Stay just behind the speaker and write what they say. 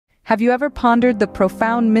Have you ever pondered the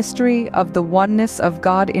profound mystery of the oneness of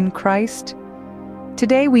God in Christ?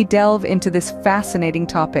 Today we delve into this fascinating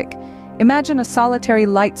topic. Imagine a solitary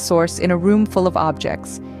light source in a room full of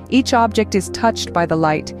objects. Each object is touched by the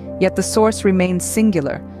light, yet the source remains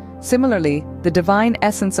singular. Similarly, the divine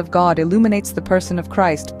essence of God illuminates the person of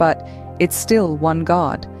Christ, but it's still one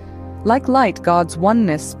God. Like light, God's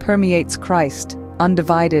oneness permeates Christ,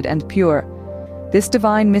 undivided and pure. This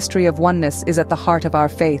divine mystery of oneness is at the heart of our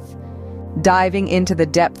faith. Diving into the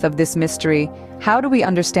depth of this mystery, how do we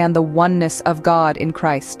understand the oneness of God in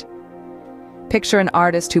Christ? Picture an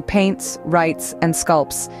artist who paints, writes, and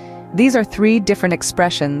sculpts. These are three different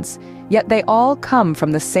expressions, yet they all come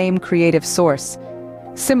from the same creative source.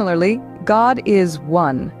 Similarly, God is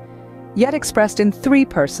one, yet expressed in three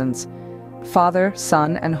persons: Father,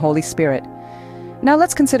 Son, and Holy Spirit. Now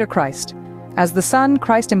let's consider Christ. As the Son,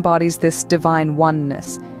 Christ embodies this divine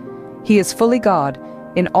oneness. He is fully God,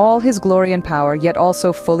 in all his glory and power, yet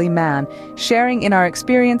also fully man, sharing in our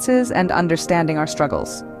experiences and understanding our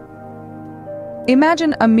struggles.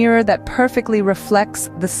 Imagine a mirror that perfectly reflects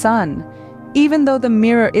the sun. Even though the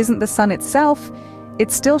mirror isn't the sun itself,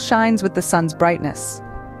 it still shines with the sun's brightness.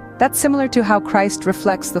 That's similar to how Christ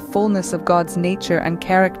reflects the fullness of God's nature and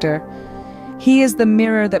character. He is the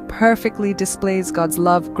mirror that perfectly displays God's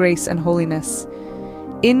love, grace, and holiness.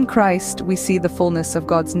 In Christ, we see the fullness of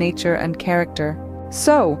God's nature and character.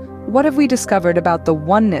 So, what have we discovered about the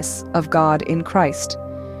oneness of God in Christ?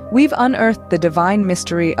 We've unearthed the divine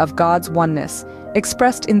mystery of God's oneness,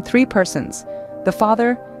 expressed in three persons: the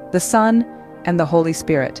Father, the Son, and the Holy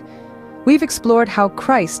Spirit. We've explored how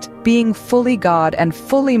Christ, being fully God and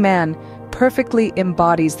fully man, perfectly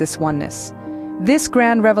embodies this oneness. This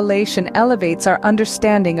grand revelation elevates our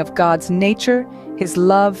understanding of God's nature, his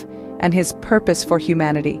love, and his purpose for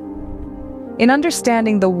humanity. In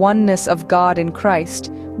understanding the oneness of God in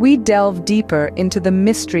Christ, we delve deeper into the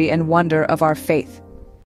mystery and wonder of our faith.